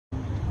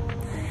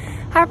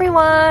Hi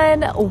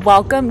everyone!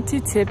 Welcome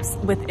to Tips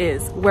with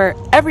Iz, where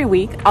every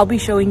week I'll be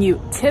showing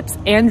you tips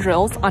and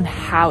drills on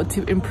how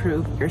to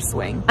improve your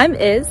swing. I'm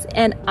Iz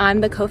and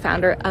I'm the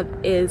co-founder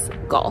of Iz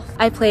Golf.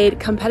 I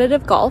played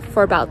competitive golf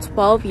for about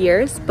 12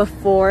 years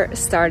before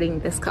starting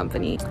this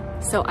company.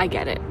 So I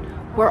get it.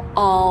 We're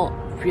all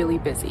really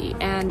busy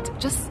and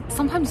just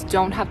sometimes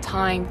don't have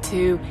time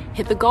to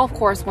hit the golf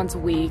course once a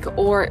week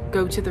or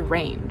go to the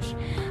range.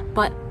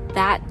 But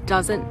that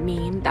doesn't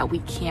mean that we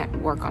can't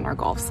work on our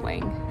golf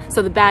swing.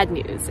 So the bad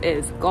news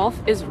is golf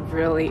is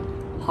really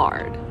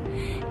hard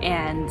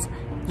and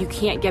you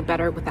can't get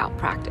better without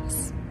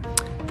practice.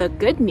 The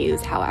good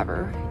news,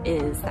 however,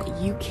 is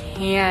that you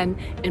can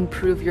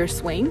improve your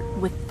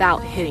swing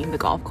without hitting the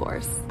golf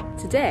course.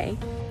 Today,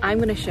 I'm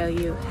going to show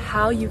you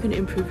how you can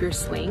improve your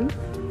swing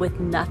with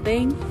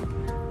nothing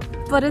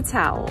but a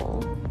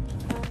towel.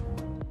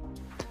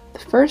 The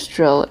first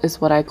drill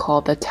is what I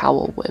call the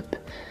towel whip.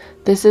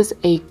 This is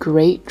a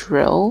great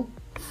drill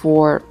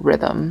for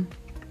rhythm.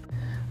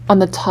 On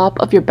the top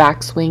of your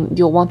backswing,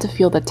 you'll want to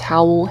feel the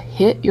towel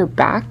hit your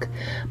back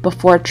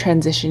before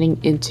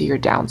transitioning into your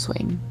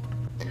downswing.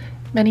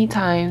 Many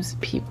times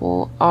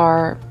people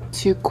are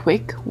too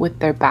quick with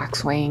their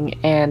backswing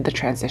and the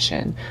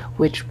transition,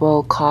 which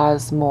will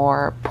cause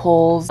more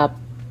pulls, up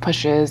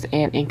pushes,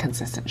 and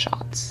inconsistent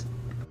shots.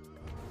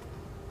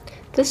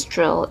 This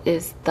drill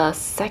is the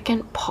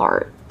second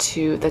part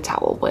to the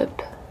towel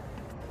whip.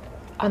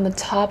 On the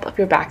top of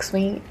your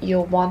backswing,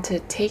 you'll want to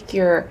take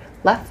your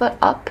left foot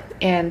up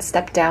and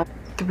step down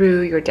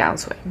through your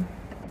downswing.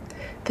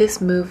 This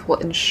move will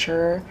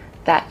ensure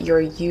that you're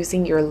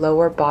using your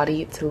lower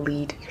body to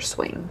lead your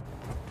swing.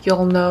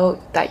 You'll know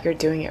that you're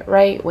doing it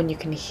right when you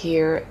can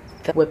hear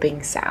the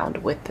whipping sound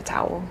with the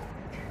towel.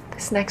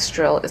 This next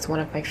drill is one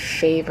of my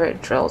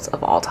favorite drills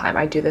of all time.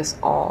 I do this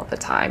all the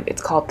time.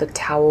 It's called the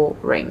towel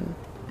ring.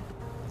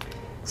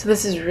 So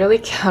this is really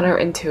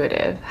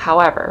counterintuitive.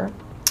 However,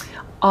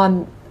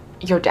 on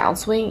your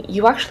downswing,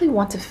 you actually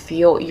want to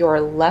feel your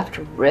left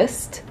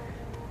wrist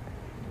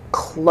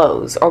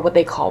close, or what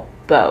they call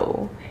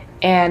bow.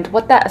 And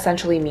what that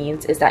essentially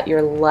means is that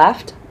your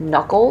left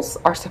knuckles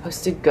are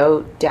supposed to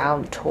go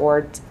down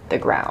towards the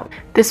ground.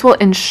 This will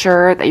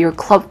ensure that your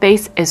club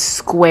face is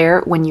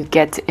square when you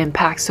get to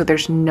impact, so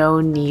there's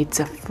no need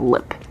to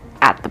flip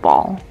at the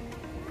ball.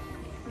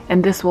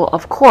 And this will,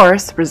 of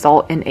course,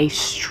 result in a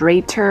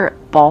straighter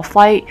ball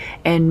flight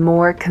and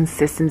more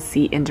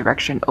consistency in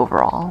direction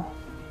overall.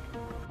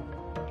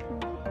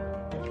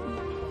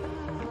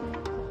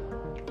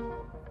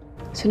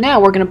 So now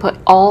we're going to put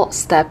all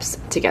steps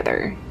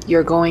together.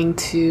 You're going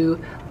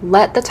to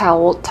let the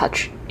towel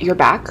touch your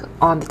back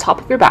on the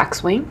top of your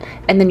backswing,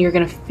 and then you're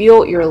going to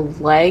feel your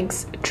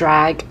legs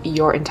drag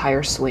your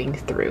entire swing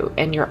through,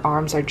 and your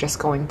arms are just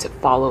going to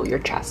follow your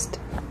chest.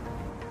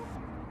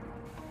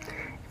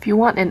 If you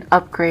want an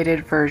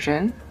upgraded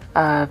version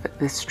of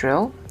this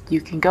drill, you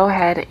can go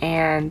ahead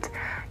and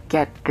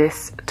get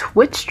this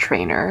Twitch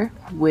trainer,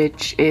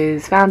 which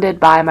is founded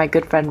by my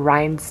good friend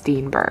Ryan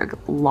Steenberg,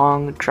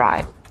 Long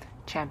Drive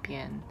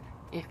champion.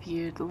 If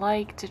you'd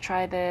like to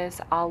try this,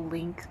 I'll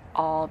link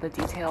all the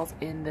details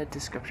in the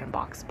description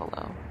box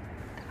below.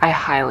 I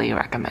highly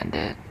recommend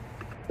it.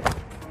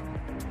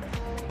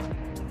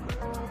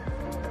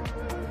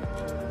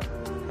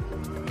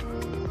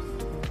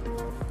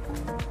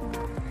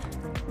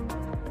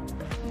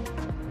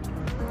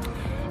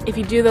 If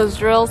you do those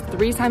drills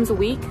 3 times a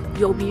week,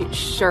 you'll be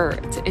sure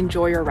to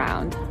enjoy your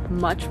round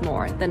much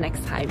more the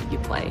next time you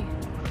play.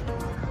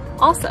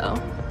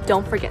 Also,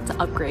 don't forget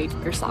to upgrade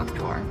your sock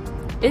drawer.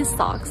 Iz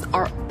socks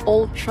are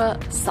ultra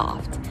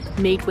soft,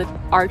 made with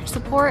arch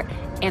support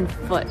and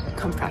foot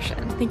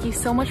compression. Thank you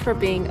so much for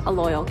being a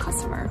loyal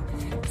customer.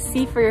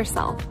 See for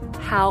yourself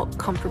how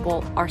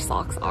comfortable our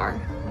socks are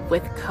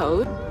with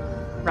code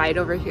right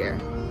over here.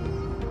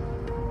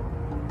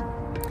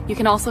 You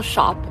can also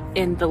shop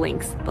in the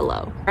links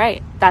below. All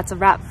right, that's a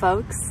wrap,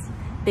 folks.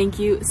 Thank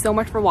you so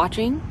much for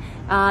watching.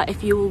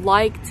 If you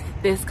liked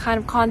this kind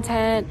of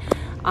content,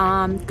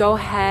 go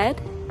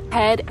ahead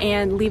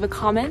and leave a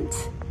comment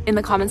in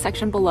the comment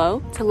section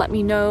below to let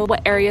me know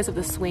what areas of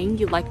the swing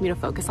you'd like me to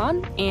focus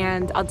on,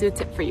 and I'll do a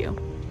tip for you.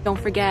 Don't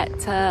forget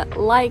to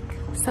like,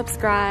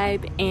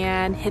 subscribe,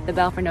 and hit the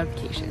bell for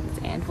notifications.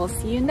 And we'll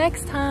see you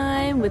next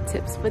time with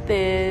Tips with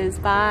Iz.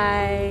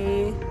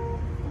 Bye.